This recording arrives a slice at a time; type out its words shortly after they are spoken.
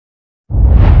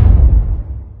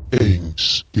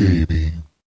Gaming.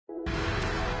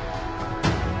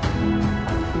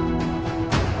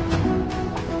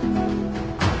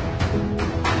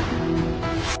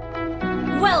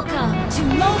 Welcome to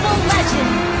Mobile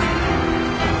Legends!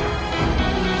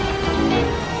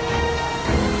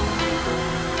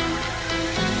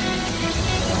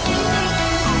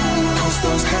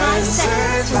 Five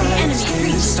seconds till the enemy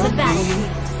reaches the battlefield.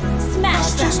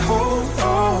 Smash them!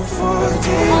 All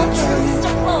troops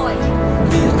deployed!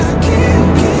 I can't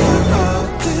give up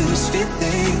this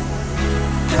feeling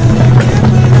that I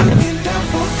never get down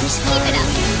for this. Keep it up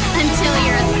until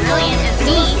you're as brilliant as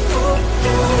me.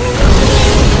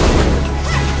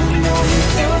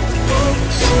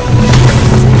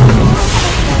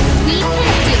 We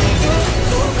can do it.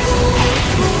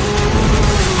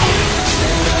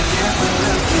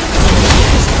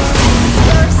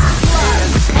 First blood!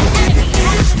 An enemy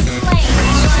has been slain!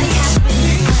 Ally has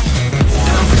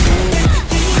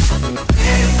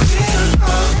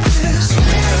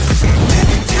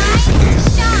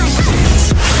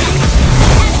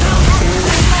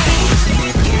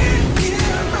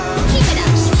Keep it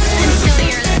up until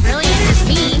you're as brilliant as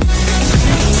me.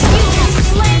 You have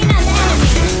slain an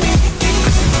enemy!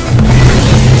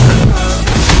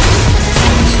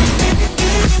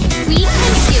 We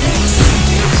can do it.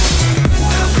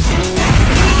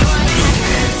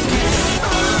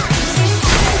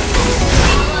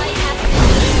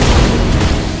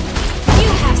 You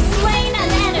have slain an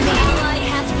enemy! Ally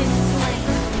has been slain.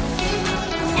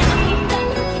 Enemy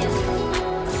double kill.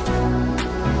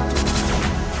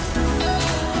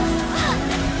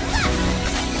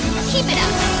 Keep it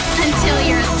up until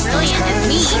you're as brilliant as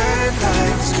me.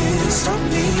 Lights can't stop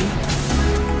me.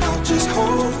 I'll just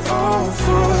hold on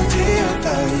for dear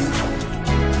life.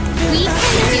 We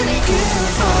can do it.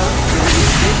 Give up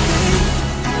this feeling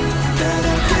that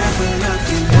I never let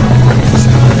you down for this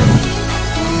time.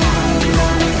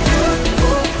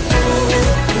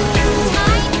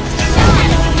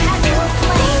 Enemy has been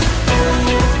slain.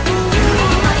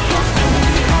 Ally has been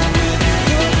slain.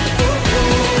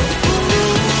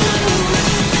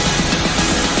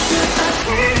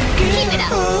 Keep it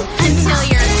up until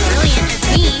you're as brilliant as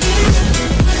me.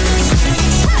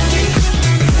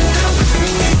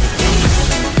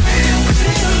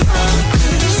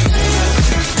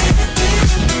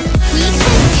 We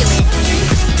can do it.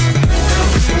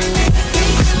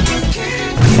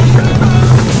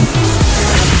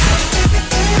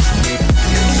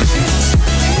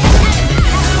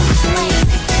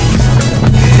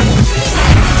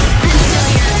 Until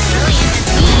you're as brilliant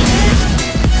as me.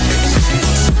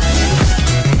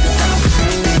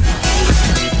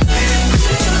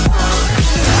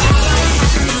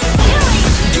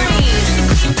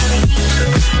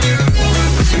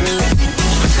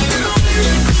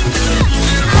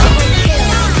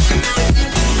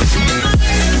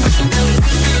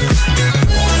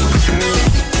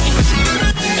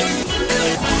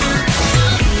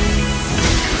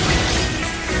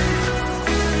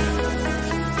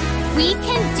 We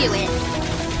can do it.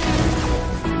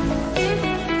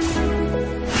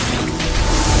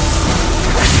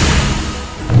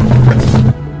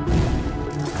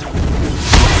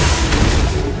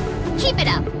 Keep it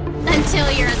up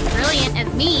until you're as brilliant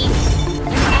as me.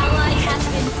 Ally has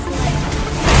been slain.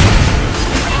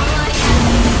 Ally has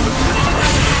been slain.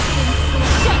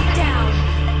 Shut down.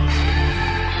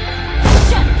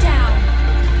 Shut down.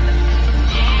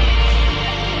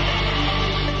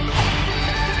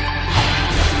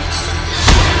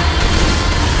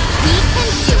 We can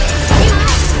do it. You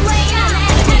have slain an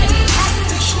enemy. Has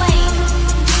been slain.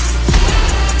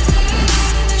 Enemy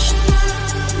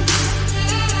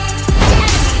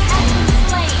has been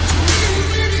slain.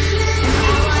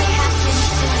 Ally has been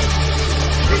slain.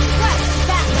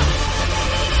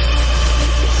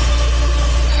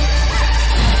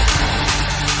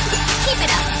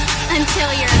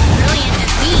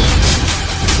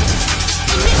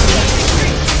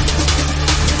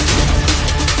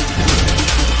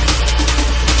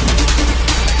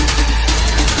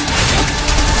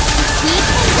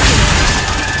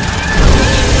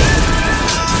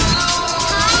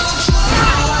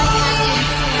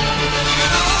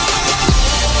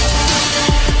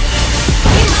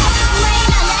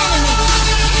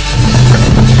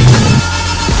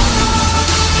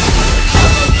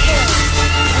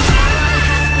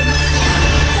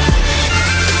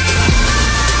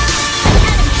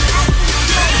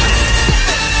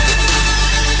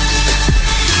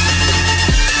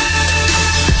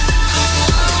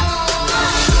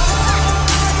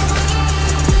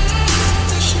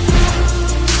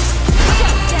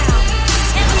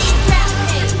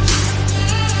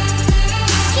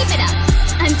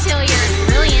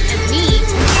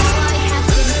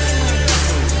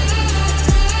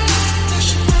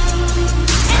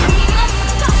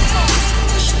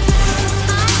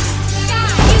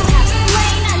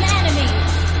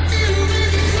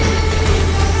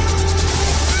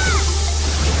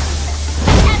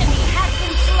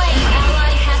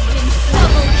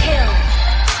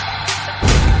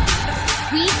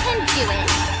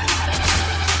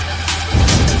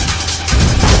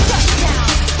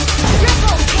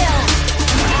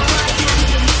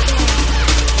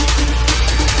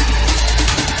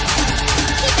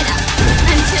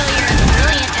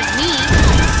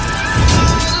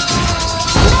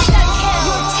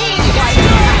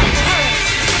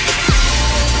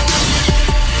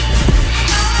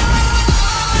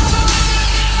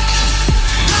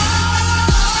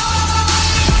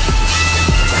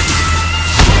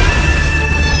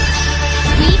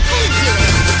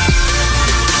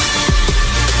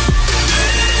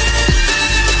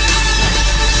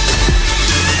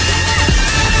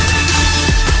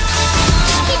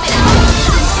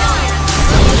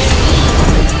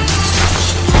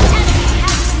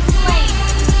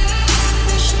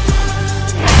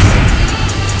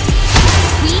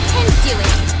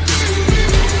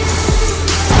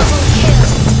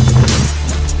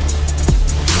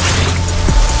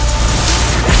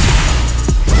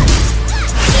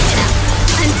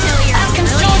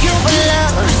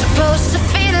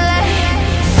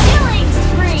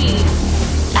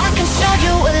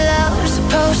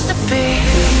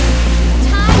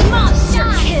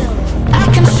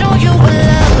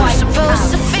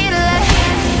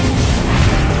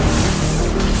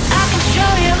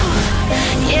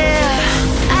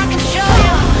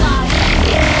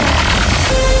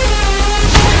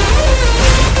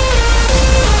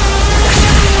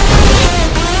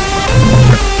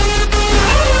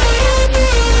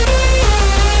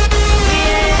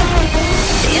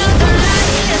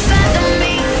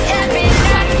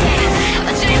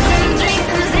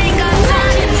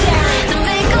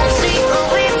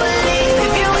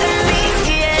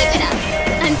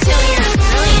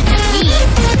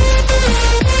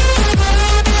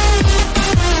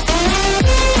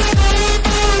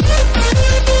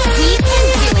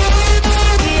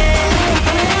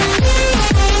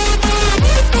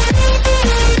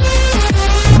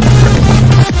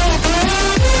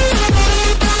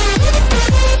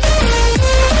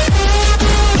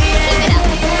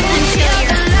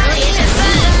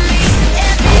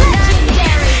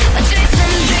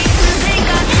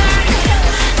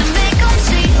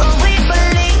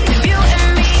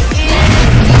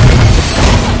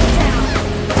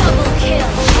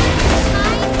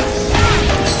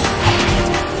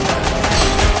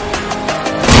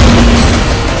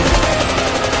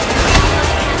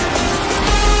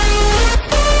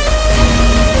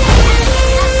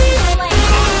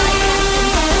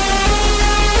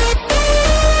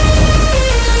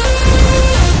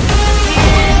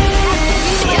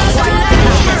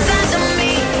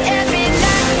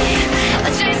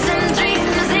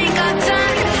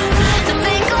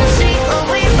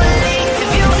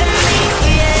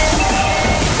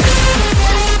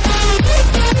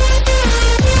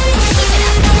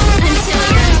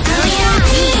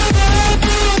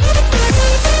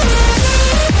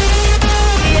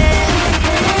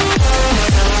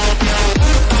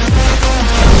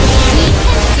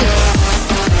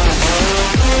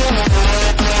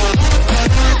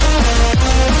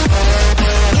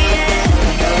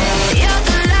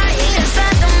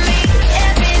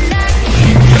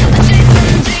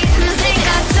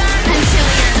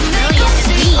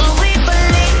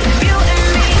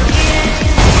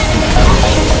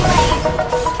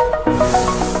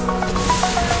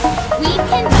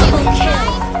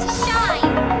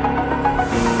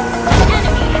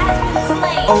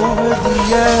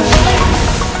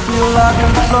 Keep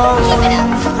it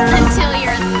up until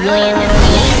you're as brilliant as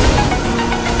me.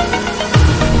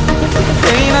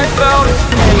 Pain I felt